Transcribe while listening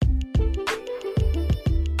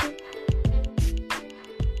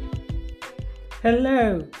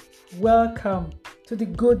Hello, welcome to the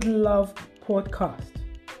Good Love Podcast,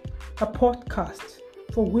 a podcast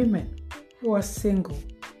for women who are single,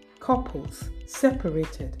 couples,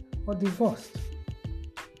 separated, or divorced.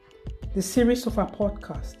 The series of our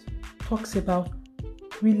podcast talks about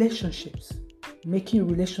relationships, making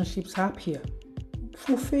relationships happier,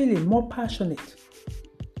 fulfilling, more passionate,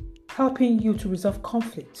 helping you to resolve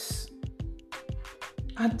conflicts,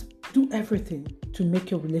 and do everything to make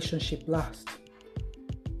your relationship last.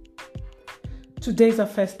 Today's our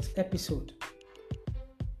first episode,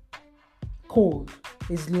 called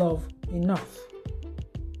Is Love Enough?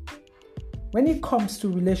 When it comes to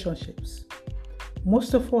relationships,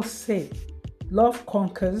 most of us say love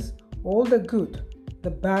conquers all the good, the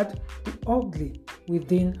bad, the ugly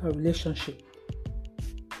within a relationship.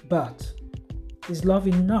 But is love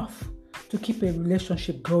enough to keep a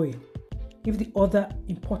relationship going if the other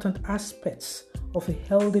important aspects of a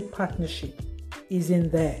healthy partnership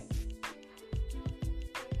isn't there?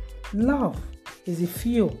 Love is the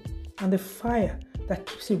fuel and the fire that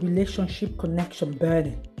keeps a relationship connection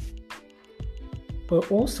burning. But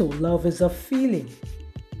also, love is a feeling.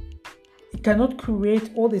 It cannot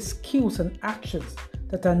create all the skills and actions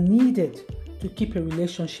that are needed to keep a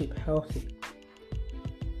relationship healthy.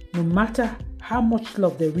 No matter how much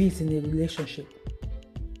love there is in a relationship,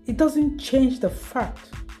 it doesn't change the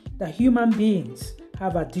fact that human beings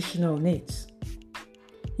have additional needs.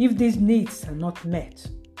 If these needs are not met,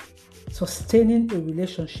 sustaining a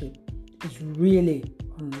relationship is really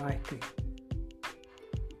unlikely.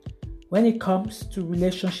 When it comes to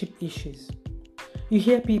relationship issues, you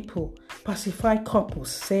hear people pacify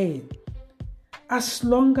couples saying, as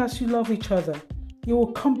long as you love each other, you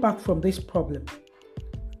will come back from this problem.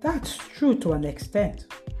 That's true to an extent.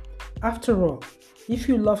 After all, if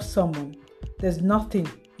you love someone, there's nothing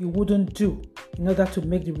you wouldn't do in order to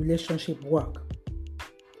make the relationship work.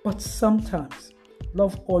 But sometimes,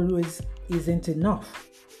 love always isn't enough.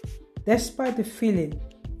 Despite the feeling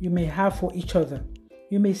you may have for each other,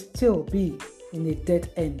 you may still be in a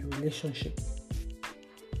dead-end relationship.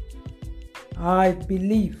 I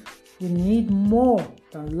believe we need more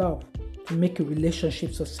than love to make a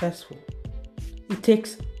relationship successful. It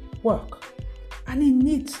takes work and it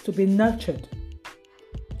needs to be nurtured.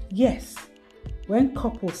 Yes, when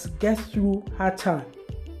couples get through hard time,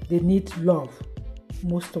 they need love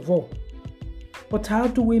most of all. But how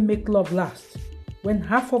do we make love last when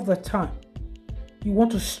half of the time you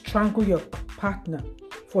want to strangle your partner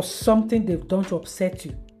for something they've done to upset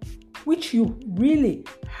you, which you really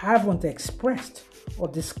haven't expressed or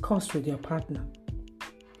discussed with your partner?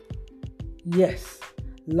 Yes,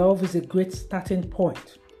 love is a great starting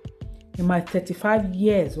point. In my 35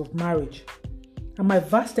 years of marriage and my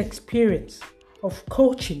vast experience of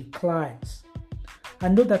coaching clients, I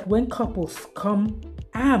know that when couples come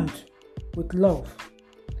armed with love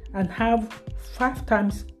and have 5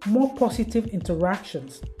 times more positive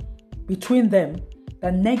interactions between them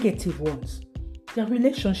than negative ones, their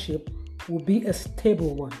relationship will be a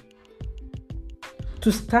stable one.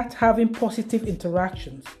 To start having positive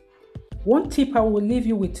interactions, one tip I will leave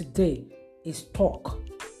you with today is talk.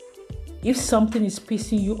 If something is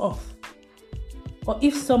pissing you off, or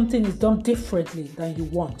if something is done differently than you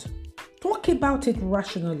want, talk about it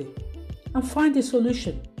rationally and find a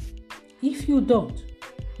solution. If you don't,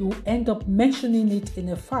 you will end up mentioning it in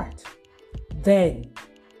a fight. Then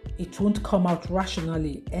it won't come out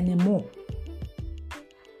rationally anymore.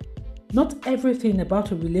 Not everything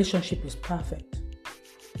about a relationship is perfect.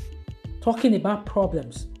 Talking about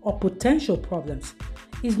problems or potential problems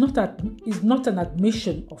is not an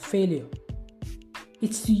admission of failure.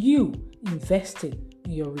 It's you investing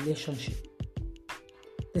in your relationship.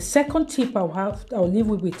 The second tip I'll leave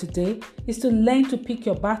you with today is to learn to pick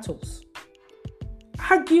your battles.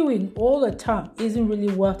 Arguing all the time isn't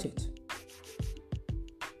really worth it.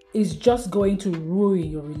 It's just going to ruin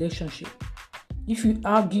your relationship. If you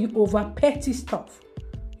argue over petty stuff,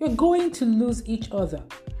 you're going to lose each other,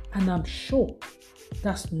 and I'm sure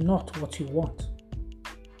that's not what you want.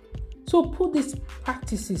 So put these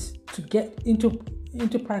practices to get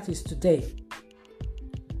into practice today.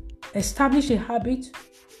 Establish a habit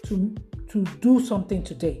to do something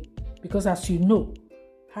today, because as you know,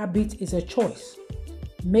 habit is a choice.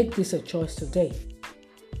 Make this a choice today.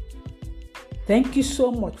 Thank you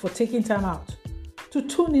so much for taking time out to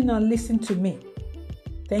tune in and listen to me.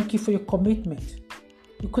 Thank you for your commitment.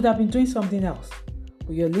 You could have been doing something else,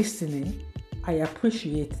 but you're listening. I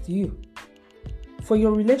appreciate you. For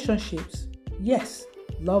your relationships, yes,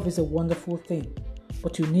 love is a wonderful thing,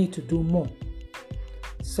 but you need to do more.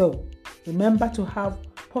 So remember to have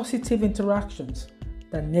positive interactions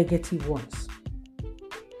than negative ones.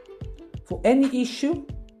 For any issue,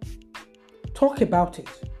 talk about it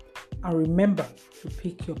and remember to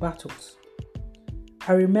pick your battles.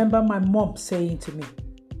 I remember my mom saying to me,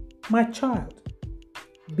 "My child,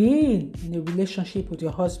 being in a relationship with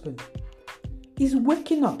your husband is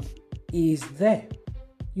waking up. He is there.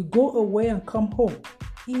 You go away and come home.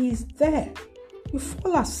 He is there. You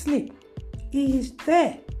fall asleep. He is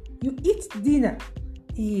there. You eat dinner.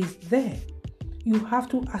 He is there. You have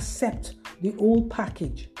to accept the whole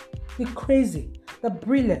package. The crazy, the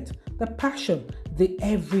brilliant, the passion, the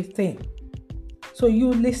everything." So you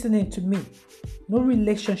listening to me, no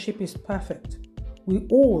relationship is perfect. We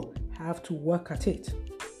all have to work at it.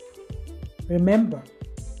 Remember,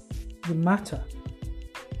 you matter.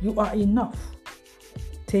 You are enough.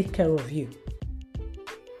 Take care of you.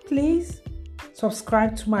 Please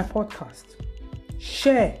subscribe to my podcast.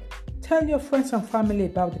 Share. Tell your friends and family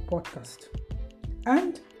about the podcast.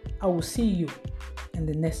 And I will see you in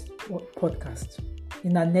the next podcast,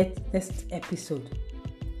 in our next episode.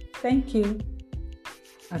 Thank you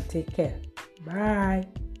and take care.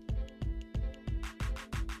 Bye.